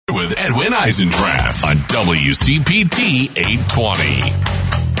with Edwin Eisendrath on WCPT 820.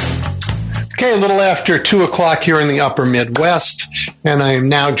 Okay, a little after 2 o'clock here in the upper Midwest, and I am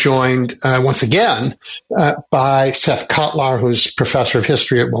now joined once again by Seth Cotlar, who's professor of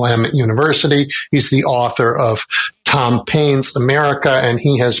history at Willamette University. He's the author of Tom Paine's America, and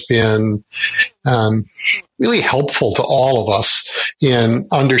he has been really helpful to all of us in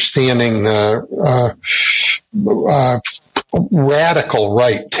understanding the radical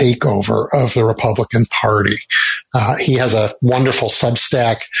right takeover of the Republican Party. He has a wonderful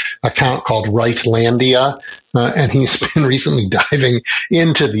Substack account called Rightlandia, and he's been recently diving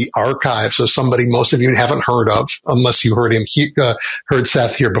into the archives of somebody most of you haven't heard of, unless you heard him. Heard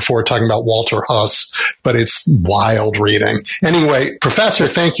Seth here before talking about Walter Huss, but it's wild reading. Anyway, Professor,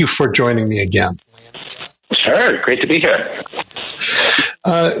 thank you for joining me again. Sure, great to be here.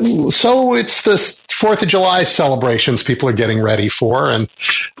 So it's the 4th of July celebrations people are getting ready for, and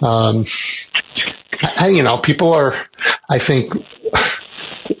people are, I think,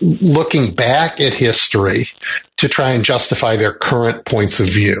 looking back at history to try and justify their current points of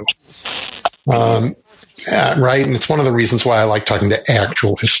view. Right, and it's one of the reasons why I like talking to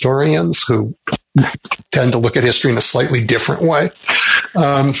actual historians who tend to look at history in a slightly different way.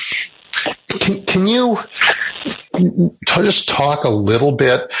 Can you just talk a little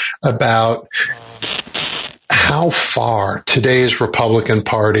bit about how far today's Republican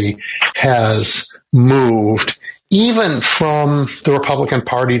Party has moved, even from the Republican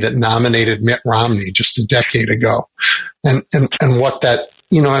Party that nominated Mitt Romney just a decade ago, and what that,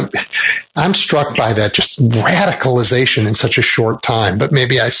 I'm struck by that just radicalization in such a short time, but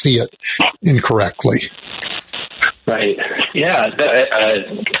maybe I see it incorrectly. Right. Yeah.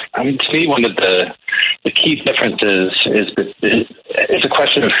 To me, one of the key differences is that it's a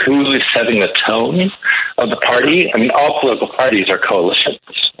question of who is setting the tone of the party. I mean, all political parties are coalitions.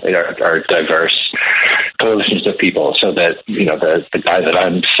 They are diverse coalitions of people. So that, the guy that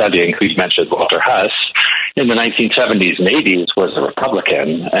I'm studying, who you mentioned, Walter Huss, in the 1970s and 80s was a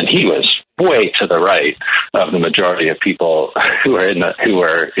Republican, and he was way to the right of the majority of people who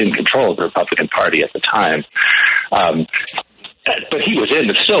were in control of the Republican Party at the time. But he was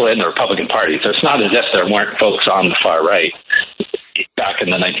still in the Republican Party, so it's not as if there weren't folks on the far right back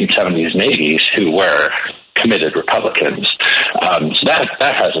in the 1970s and 80s who were committed Republicans. So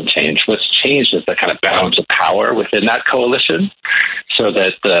that hasn't changed. What's changed is the kind of balance of power within that coalition, so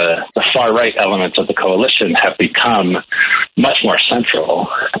that the far right elements of the coalition have become much more central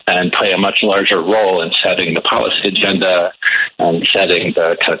and play a much larger role in setting the policy agenda and setting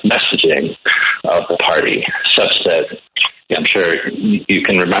the kind of messaging of the party, such that I'm sure you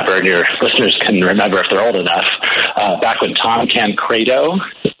can remember, and your listeners can remember if they're old enough, back when Tom Tancredo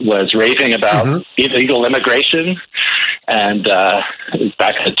was raving about illegal immigration, and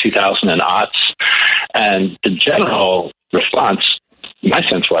back in the 2000 and aughts, and the general response, my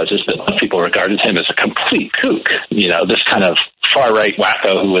sense was, is that most people regarded him as a complete kook, this kind of far-right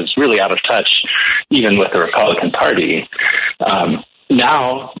wacko who was really out of touch even with the Republican Party.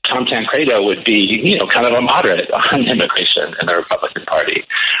 Now, Tom Tancredo would be, kind of a moderate on immigration in the Republican Party.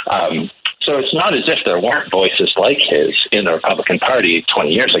 So it's not as if there weren't voices like his in the Republican Party 20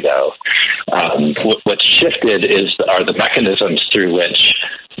 years ago. What's shifted are the mechanisms through which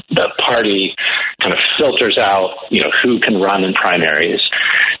the party kind of filters out, who can run in primaries.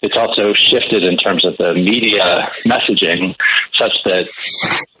 It's also shifted in terms of the media messaging, such that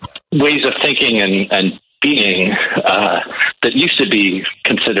ways of thinking and being that used to be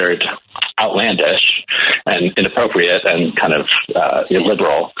considered outlandish and inappropriate and kind of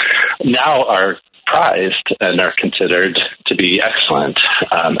illiberal now are prized and are considered to be excellent.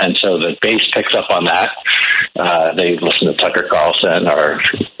 And so the base picks up on that. They listen to Tucker Carlson or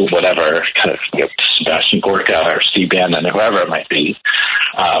whatever, kind of Sebastian Gorka or Steve Bannon or whoever it might be.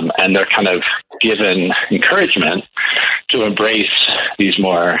 And they're kind of given encouragement to embrace these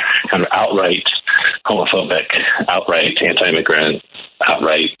more kind of outright homophobic, outright anti-immigrant,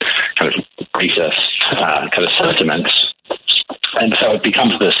 outright kind of racist kind of sentiments. And so it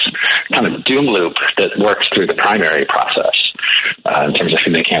becomes this kind of doom loop that works through the primary process in terms of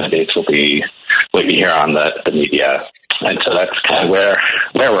who the candidates will be, what you hear on the media. And so that's kind of where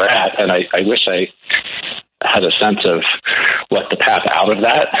we're at. And I wish I had a sense of what the path out of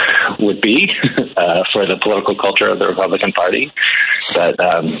that would be for the political culture of the Republican Party. But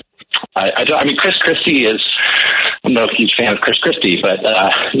I mean, Chris Christie is, I'm not a huge fan of Chris Christie, but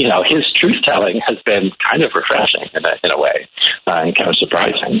his truth telling has been kind of refreshing in a way, and kind of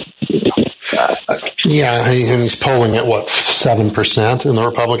surprising. Yeah, and he's polling at 7% in the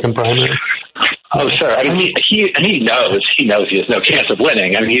Republican primary? Oh, sure. I mean, he knows he has no chance of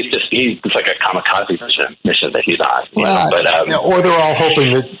winning. I mean, it's like a kamikaze mission that he's on. Or they're all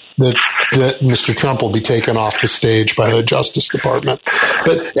hoping that Mr. Trump will be taken off the stage by the Justice Department.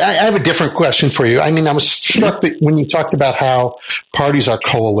 But I have a different question for you. I mean, I was struck that when you talked about how parties are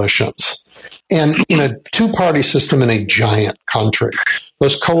coalitions. And in a two-party system in a giant country,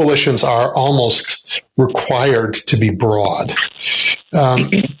 those coalitions are almost required to be broad.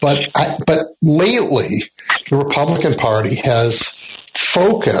 But lately, the Republican Party has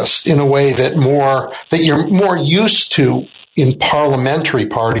focused in a way that you're more used to in parliamentary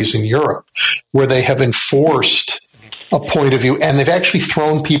parties in Europe, where they have enforced a point of view and they've actually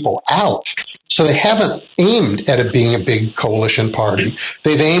thrown people out. So they haven't aimed at it being a big coalition party.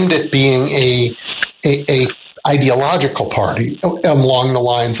 They've aimed at being a ideological party along the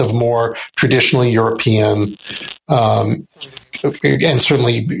lines of more traditionally European, and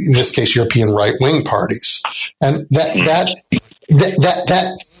certainly in this case, European right-wing parties. And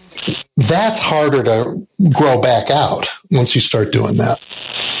that's harder to grow back out once you start doing that.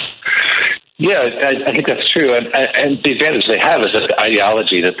 Yeah, I think that's true. And the advantage they have is that the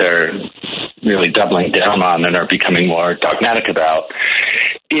ideology that they're really doubling down on and are becoming more dogmatic about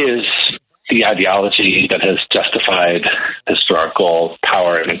is the ideology that has justified historical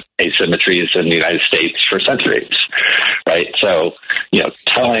power and asymmetries in the United States for centuries, right? So,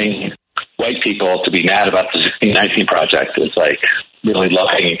 telling white people to be mad about the 1619 Project is like really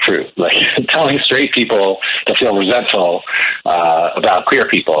low-hanging fruit. Like telling straight people to feel resentful about queer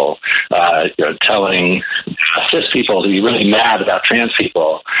people, telling cis people to be really mad about trans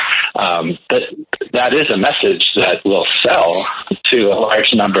people. That is a message that will sell to a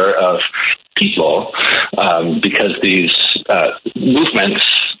large number of people because these movements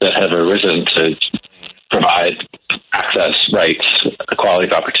that have arisen to provide access, rights, equality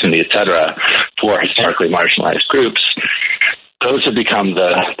of opportunity, et cetera, for historically marginalized groups, those have become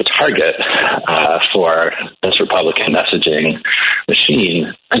the target for this Republican messaging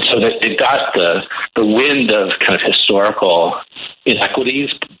machine. And so they've got the wind of kind of historical inequities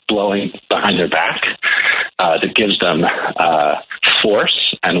blowing behind their back that gives them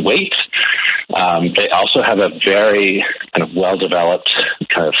force and weight. They also have a very kind of well-developed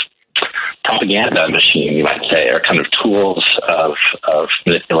kind of propaganda machine, you might say, or kind of tools of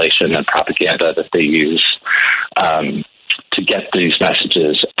manipulation and propaganda that they use to get these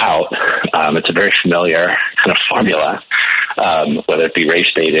messages out. It's a very familiar kind of formula, whether it be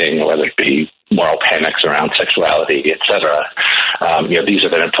race baiting, whether it be moral panics around sexuality, et cetera. These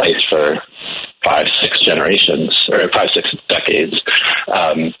have been in place for 5-6 generations, or 5-6 decades.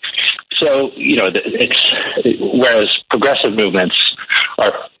 So, whereas progressive movements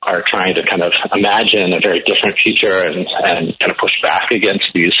are trying to kind of imagine a very different future and kind of push back against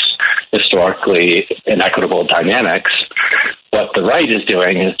these historically inequitable dynamics, what the right is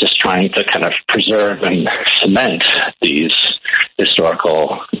doing is just trying to kind of preserve and cement these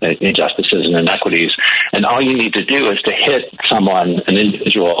historical injustices and inequities. And all you need to do is to hit someone, an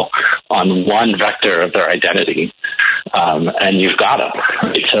individual, on one vector of their identity, and you've got them.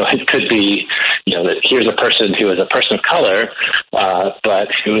 Right? So it could be, that here's a person who is a person of color, but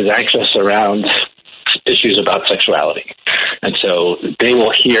who is anxious around issues about sexuality. And so they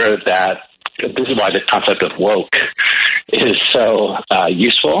will hear that. This is why the concept of woke is so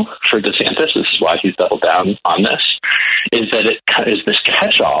useful for DeSantis. This is why he's doubled down on this, is that it is this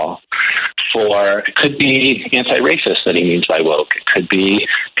catch-all for, it could be anti-racist that he means by woke. It could be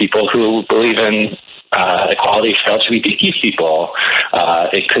people who believe in equality for LGBTQ people.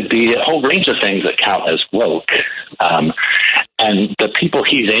 It could be a whole range of things that count as woke. And the people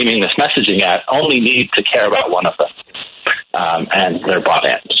he's aiming this messaging at only need to care about one of them. And they're bought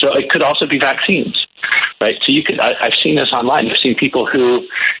in. So it could also be vaccines, right? So I've seen this online. I've seen people who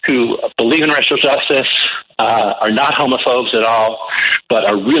believe in racial justice, are not homophobes at all, but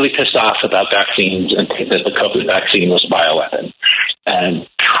are really pissed off about vaccines and think that the COVID vaccine was a bioweapon. And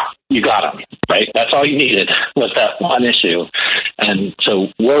you got them, right? That's all you needed was that one issue. And so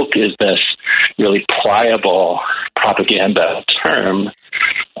woke is this really pliable propaganda term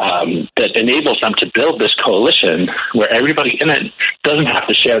that enables them to build this coalition where everybody in it doesn't have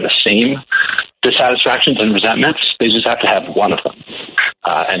to share the same dissatisfactions and resentments. They just have to have one of them.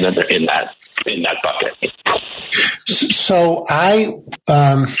 And then they're in that bucket. So I,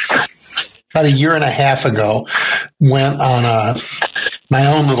 about a year and a half ago, went on my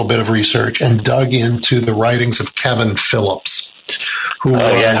own little bit of research and dug into the writings of Kevin Phillips, who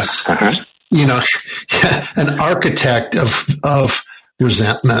was, an architect of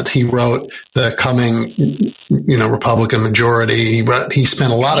resentment. He wrote the coming, Republican majority. He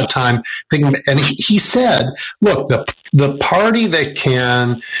spent a lot of time thinking, and he said, look, the party that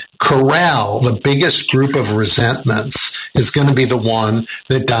can corral the biggest group of resentments is going to be the one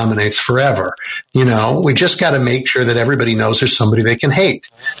that dominates forever. We just got to make sure that everybody knows there's somebody they can hate.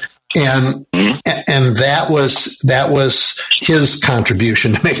 And that was his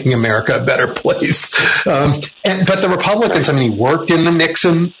contribution to making America a better place. But the Republicans, he worked in the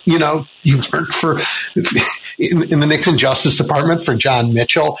Nixon, he worked in the Nixon Justice Department for John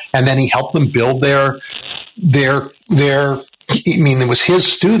Mitchell, and then he helped them build it was his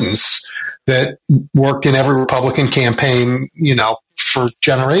students that worked in every Republican campaign, for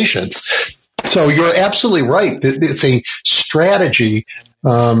generations. So you're absolutely right. It's a strategy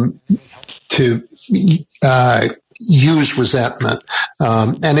to use resentment,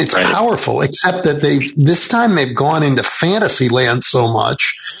 and it's powerful. Except that this time they've gone into fantasy land so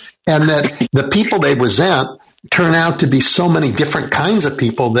much, and that the people they resent turn out to be so many different kinds of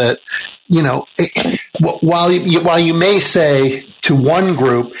people that while you may say to one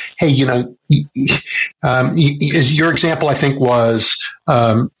group, hey, your example, I think, was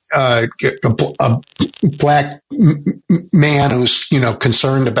a black man who's,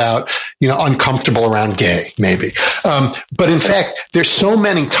 concerned about, uncomfortable around gay, maybe. But in fact, there's so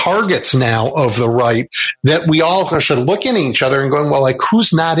many targets now of the right that we all should look at each other and going, well,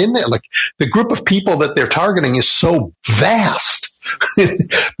 who's not in there? The group of people that they're targeting is so vast that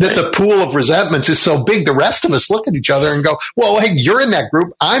the pool of resentments is so big. The rest of us look at each other and go, well, hey, you're in that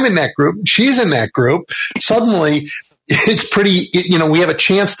group. I'm in that group. She's in that group. Suddenly it's pretty, we have a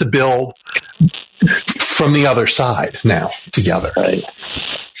chance to build from the other side now together.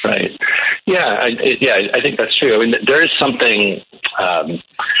 Right. Yeah, I think that's true. There is something,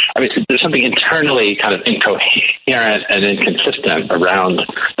 there's something internally kind of incoherent and inconsistent around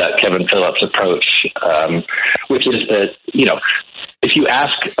that Kevin Phillips approach, which is that, if you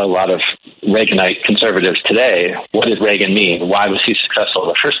ask a lot of Reaganite conservatives today, what did Reagan mean? Why was he successful?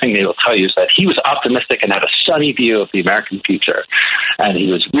 The first thing they will tell you is that he was optimistic and had a sunny view of the American future. And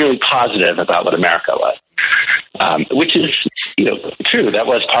he was really positive about what America was, which is, true. That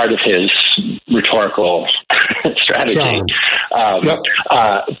was part of his rhetorical strategy.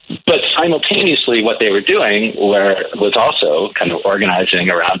 But simultaneously, what they were doing was also kind of organizing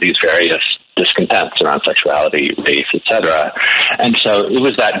around these various discontents around sexuality, race, etc. And so it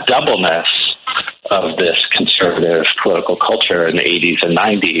was that doubleness of this conservative political culture in the 80s and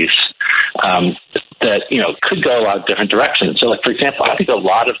 90s that, could go a lot of different directions. So, for example, I think a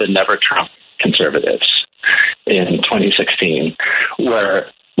lot of the Never Trump conservatives in 2016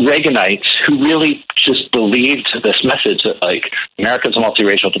 were Reaganites who really just believed this message that, America's a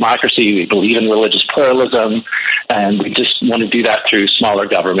multiracial democracy, we believe in religious pluralism, and we just want to do that through smaller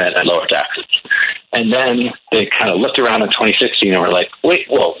government and lower taxes. And then they kind of looked around in 2016 and were like, wait,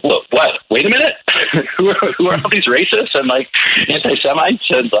 what? Wait a minute? who are all these racists and anti-Semites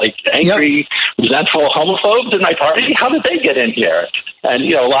and angry, resentful homophobes in my party? How did they get in here? And,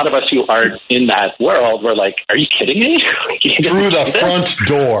 a lot of us who aren't in that world were like, are you kidding me? Through the front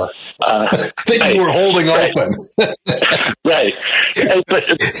door that you were holding open. Right. But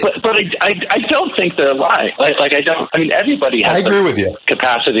I don't think they're lying. Everybody has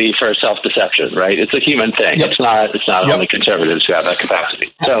capacity for self-deception, right? It's a human thing. Yep. It's not only conservatives who have that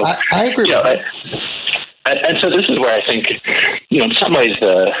capacity. So I agree. And so this is where I think, in some ways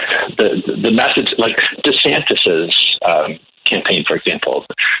the message, like DeSantis's campaign, for example,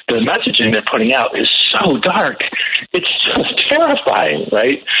 the messaging they're putting out is so dark. It's just terrifying,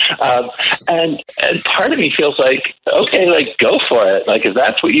 right? And part of me feels like, okay, go for it. If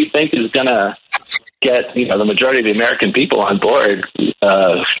that's what you think is going to get, the majority of the American people on board,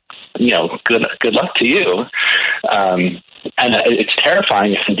 good luck to you. And it's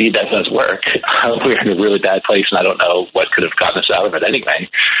terrifying if indeed that does work. We're in a really bad place, and I don't know what could have gotten us out of it anyway.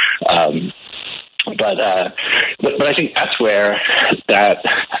 But I think that's where that,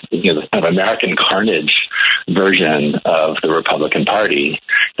 the kind of American carnage version of the Republican Party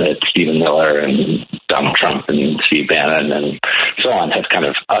that Stephen Miller and Donald Trump and Steve Bannon and so on have kind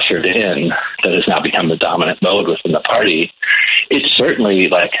of ushered in, that has now become the dominant mode within the party. It's certainly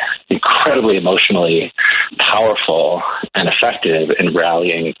incredibly emotionally powerful and effective in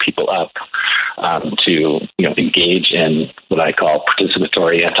rallying people up to engage in what I call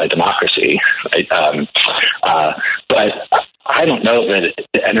participatory anti-democracy. Right? But I don't know that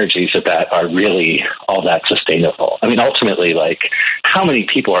the energies of that are really all that sustainable. Ultimately, how many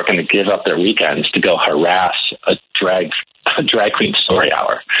people are going to give up their weekends to go harass a drag queen story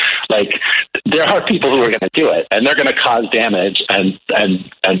hour? there are people who are going to do it, and they're going to cause damage, and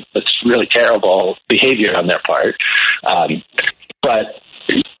it's really terrible behavior on their part. But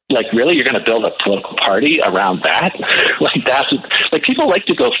like, really, you're going to build a political party around that? Like, people like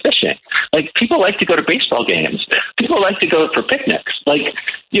to go fishing. Like, people like to go to baseball games. People like to go for picnics. Like,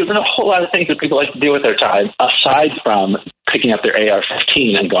 there's a whole lot of things that people like to do with their time, aside from picking up their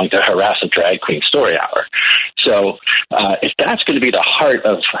AR-15 and going to harass a drag queen story hour. So if that's going to be the heart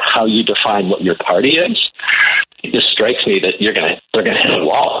of how you define what your party is, it just strikes me that they're going to hit a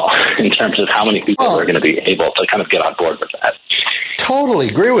wall in terms of how many people are going to be able to kind of get on board with that. Totally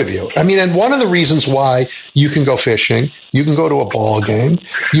agree with you. I mean, and one of the reasons why you can go fishing, you can go to a ball game,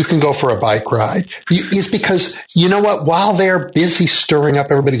 you can go for a bike ride, is because, you know what, while they're busy stirring up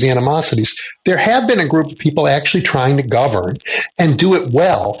everybody's animosities, there have been a group of people actually trying to govern and do it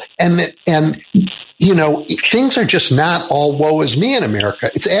well. And you know, things are just not all woe is me in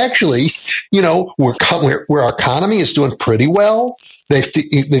America. It's actually, you know, where our economy is doing pretty well.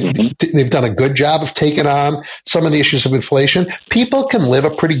 They've done a good job of taking on some of the issues of inflation. People can live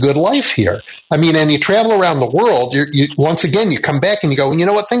a pretty good life here. I mean, and you travel around the world, once again, you come back and you go, you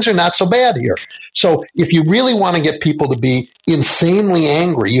know what, things are not so bad here. So if you really want to get people to be insanely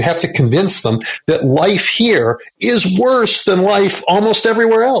angry, you have to convince them that life here is worse than life almost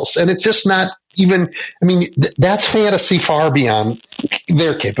everywhere else. And it's just not even, I mean, that's fantasy far beyond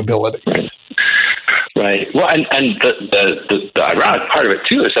their capability. Right. Well, and the ironic part of it,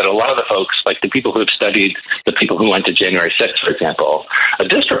 too, is that a lot of the folks, like the people who have studied the people who went to January 6th, for example, a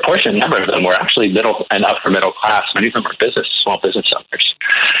disproportionate number of them were actually middle and upper middle class. Many of them were small business owners.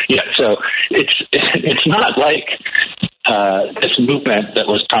 Yeah. So it's not like this movement that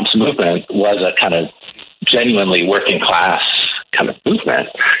was Trump's movement was a kind of genuinely working class kind of movement.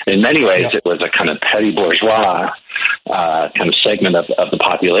 In many ways, it was a kind of petty bourgeois kind of segment of the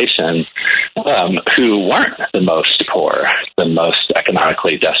population who weren't the most poor, the most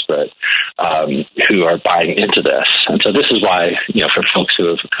economically desperate, who are buying into this. And so this is why, you know, for folks who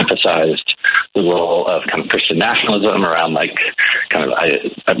have emphasized the role of kind of Christian nationalism around like kind of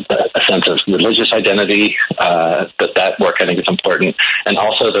a sense of religious identity, that work I think is important, and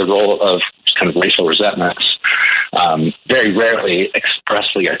also the role of kind of racial resentments, very rarely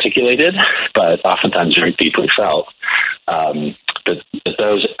expressly articulated, but oftentimes very deeply felt. That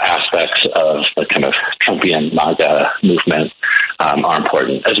those aspects of the kind of Trumpian MAGA movement are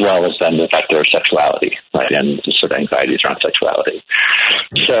important, as well as then the vector of sexuality, right, and the sort of anxieties around sexuality.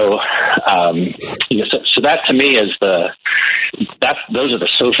 So, so that to me is those are the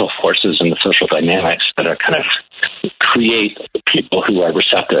social forces and the social dynamics that are kind of create people who are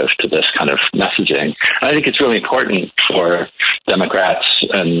receptive to this kind of messaging. And I think it's really important for Democrats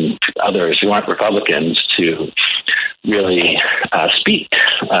and others who aren't Republicans to really speak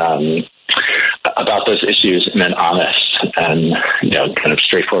about those issues in an honest and, you know, kind of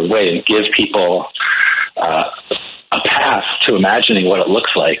straightforward way, and give people a path to imagining what it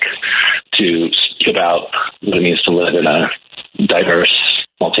looks like to speak about what it means to live in a diverse,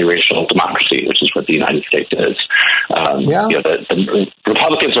 multiracial democracy, which is what the United States is. You know, the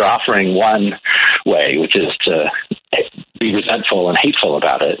Republicans are offering one way, which is to be resentful and hateful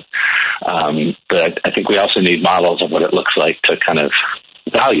about it. But I think we also need models of what it looks like to kind of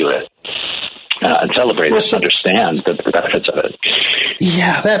value it and celebrate it, understand the benefits of it.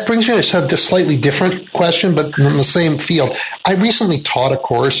 Yeah, that brings me to a slightly different question, but in the same field. I recently taught a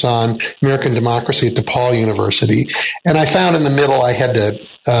course on American democracy at DePaul University, and I found in the middle I had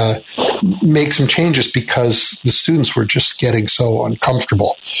to make some changes because the students were just getting so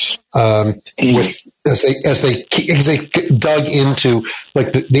uncomfortable with as they dug into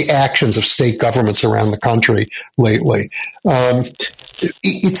like the actions of state governments around the country lately.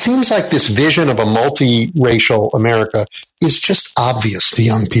 It seems like this vision of a multiracial America is just obvious to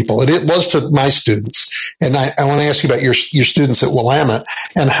young people. It was to my students, and I want to ask you about your students at Willamette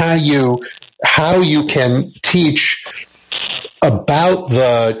and how you can teach about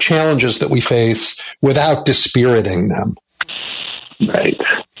the challenges that we face without dispiriting them. Right.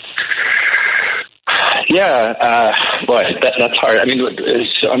 Yeah. Boy, that's hard. I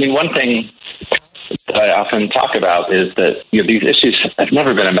mean, one thing that I often talk about is that, you know, these issues have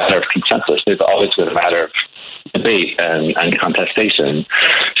never been a matter of consensus. They've always been a matter of debate and contestation.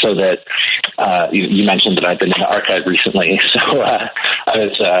 So that you mentioned that I've been in the archive recently. So I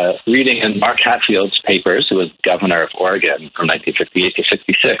was reading in Mark Hatfield's papers, who was governor of Oregon from 1958 to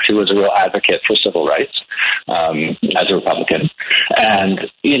 66, who was a real advocate for civil rights as a Republican.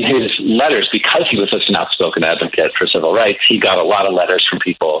 And in his letters, because he was such an outspoken advocate for civil rights, he got a lot of letters from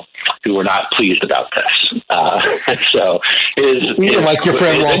people who were not pleased about this. So like your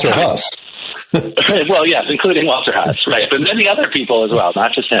friend Walter Huss. Well, yes, including Walter Hess, right? But many other people as well,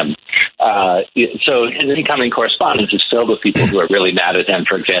 not just him. So his incoming correspondence is filled with people who are really mad at him.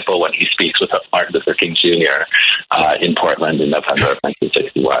 For example, when he speaks with Martin Luther King Jr. In Portland in November of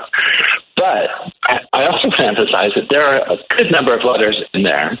 1961. But I also want to emphasize that there are a good number of letters in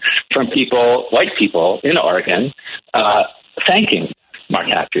there from people, white people in Oregon, thanking Mark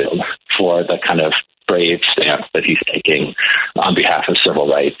Hatfield for the kind of brave stance that he's taking on behalf of civil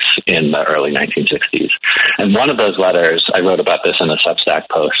rights in the early 1960s. And one of those letters, I wrote about this in a Substack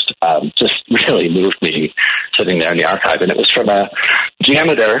post, just really moved me sitting there in the archive. And it was from a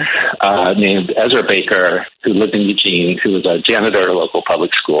janitor named Ezra Baker, who lived in Eugene, who was a janitor at a local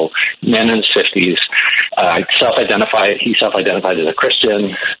public school, man in his 50s. He self-identified as a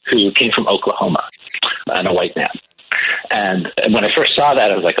Christian who came from Oklahoma, and a white man. And when I first saw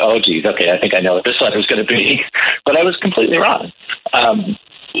that, I was like, oh, geez, okay, I think I know what this letter is going to be. But I was completely wrong.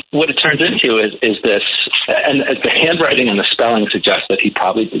 What it turns into is this, and the handwriting and the spelling suggest that he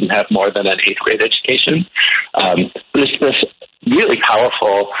probably didn't have more than an 8th grade education. This really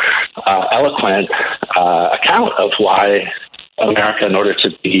powerful, eloquent account of why America, in order to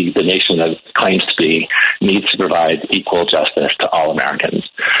be the nation that it claims to be, needs to provide equal justice to all Americans.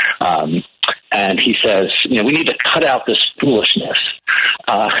 And he says, we need to cut out this foolishness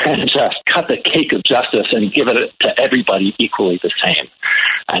and just cut the cake of justice and give it to everybody equally the same.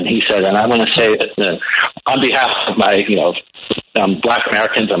 And he said, and I want to say that on behalf of my, Black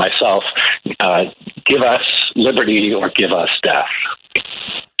Americans and myself, give us liberty or give us death.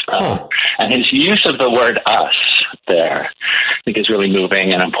 And his use of the word us there, I think, is really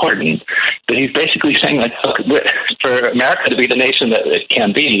moving and important. But he's basically saying, like, look, for America to be the nation that it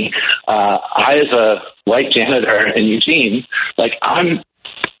can be, I, as a white janitor in Eugene, like, I'm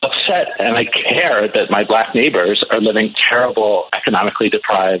upset and I care that my black neighbors are living terrible, economically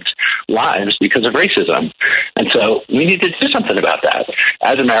deprived lives because of racism. And so we need to do something about that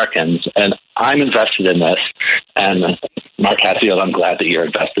as Americans. And I'm invested in this. And Mark Hatfield, I'm glad that you're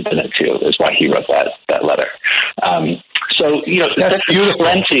invested in it too, is why he wrote that letter. So, that's beautiful.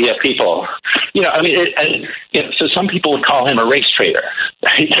 Plenty of people, so some people would call him a race traitor.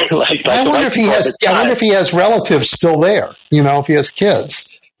 Right? I wonder if he has relatives still there, if he has kids.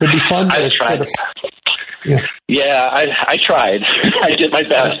 It'd be fun to tried. I tried. I did my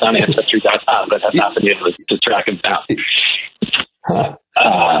best on Ancestry.com, but have not been able to track him down.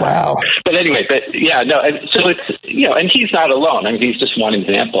 Wow. But anyway, so it's, and he's not alone. I mean, he's just one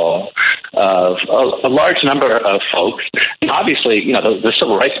example of a large number of folks. And obviously, the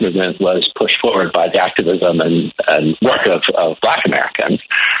civil rights movement was pushed forward by the activism and work of Black Americans.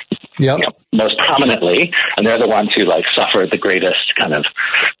 Yep. Most prominently, and they're the ones who suffered the greatest kind of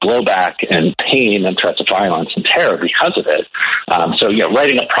blowback and pain and threats of violence and terror because of it. So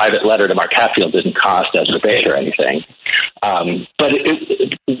writing a private letter to Mark Hatfield didn't cost Ezra Baker or anything. But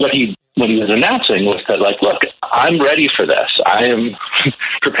what he was announcing was that, look, I'm ready for this. I am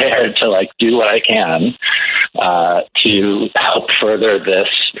prepared to do what I can to help further this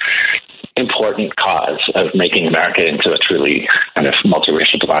important cause of making America into a truly kind of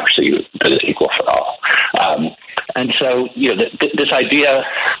multiracial democracy that is equal for all. And so, this idea,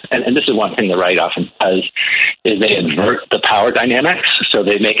 and this is one thing the right often does, is they invert the power dynamics. So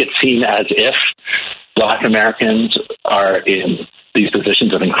they make it seem as if Black Americans are in these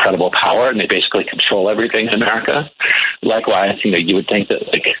positions of incredible power, and they basically control everything in America. Likewise, you would think that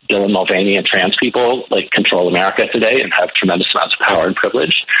Dylan Mulvaney and trans people control America today and have tremendous amounts of power and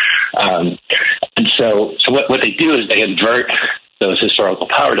privilege. And so what they do is they invert those historical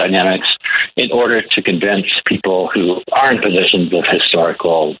power dynamics in order to convince people who are in positions of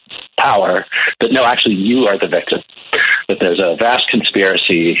historical power that no, actually you are the victim, that there's a vast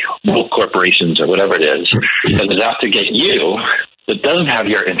conspiracy, woke corporations or whatever it is, that is out to get you, that doesn't have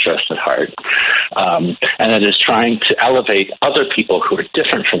your interests at heart, and that is trying to elevate other people who are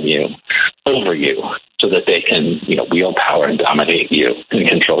different from you over you so that they can, wield power and dominate you and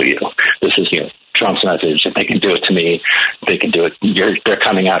control you. This is, Trump's message. If they can do it to me, they can do it. They're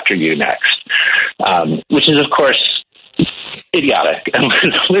coming after you next, which is, of course, idiotic and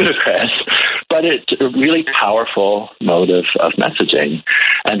ludicrous, but it's a really powerful mode of messaging.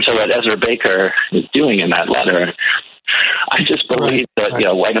 And so what Ezra Baker is doing in that letter, I just believe that,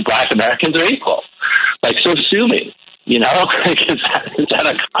 white and Black Americans are equal. So sue me. Is that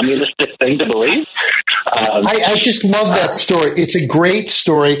a communistic thing to believe? I just love that story. It's a great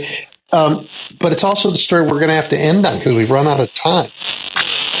story, but it's also the story we're going to have to end on because we've run out of time.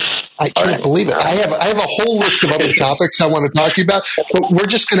 I can't believe it. I have a whole list of other topics I want to talk to you about, but we're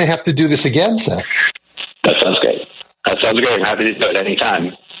just going to have to do this again, Seth. That sounds great. I'm happy to do it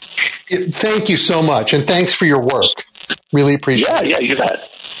anytime. Thank you so much, and thanks for your work. Really appreciate it. Yeah, you bet.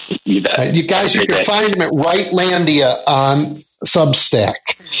 You bet. You guys, you can find him at Rightlandia on Substack.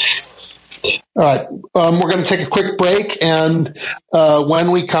 All right, we're going to take a quick break, and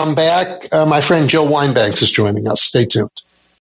when we come back, my friend Jill Weinbanks is joining us. Stay tuned.